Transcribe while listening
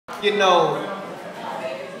you know,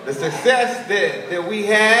 the success that we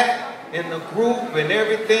had in the group and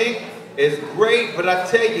everything is great, but I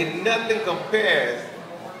tell you, nothing compares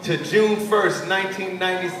to June 1st,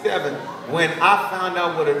 1997, when I found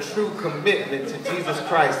out what a true commitment to Jesus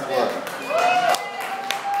Christ was.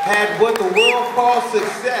 Had what the world calls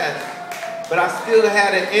success, but I still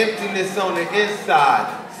had an emptiness on the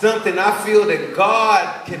inside. Something I feel that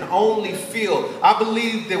God can only feel. I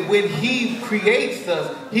believe that when He creates us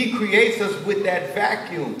with that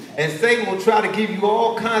vacuum. And Satan will try to give you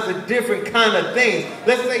all kinds of different kind of things.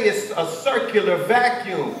 Let's say it's a circular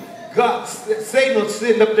vacuum. Satan will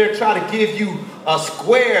sitting up there trying to give you a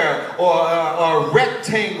square or a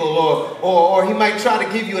rectangle, or he might try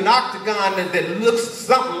to give you an octagon that looks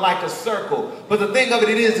something like a circle. But the thing of it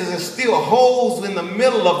is there's still holes in the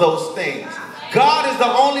middle of those things. God is the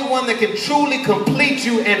only one that can truly complete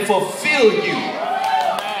you and fulfill you.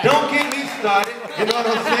 Don't get me started. You know what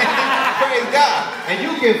I'm saying? Praise God. And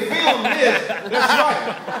you can feel this. That's right.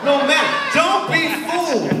 No matter. Don't be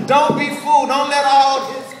fooled. Don't be fooled. Don't let all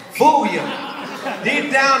this fool you.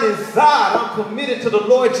 Deep down inside, I'm committed to the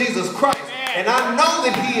Lord Jesus Christ. And I know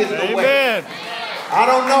that He is the way. I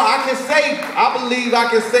don't know. I believe I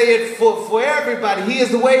can say it for everybody. He is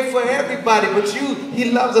the way for everybody. But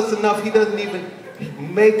He loves us enough. He doesn't even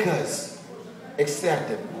make us accept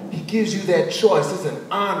Him. He gives you that choice. It's an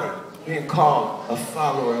honor being called a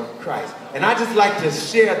follower of Christ. And I just like to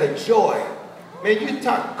share the joy. Man, you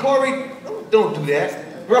talk, Corey, don't do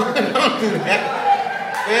that. Bro, don't do that.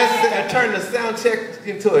 Man, turn the sound check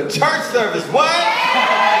into a church service. What?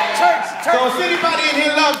 Church. So if anybody in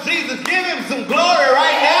here loves Jesus, give Him some glory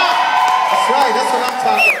right now. That's right. That's what I'm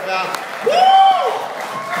talking about. Woo!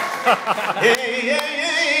 Yeah.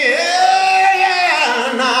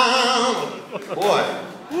 No. Boy.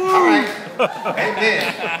 All right. Amen.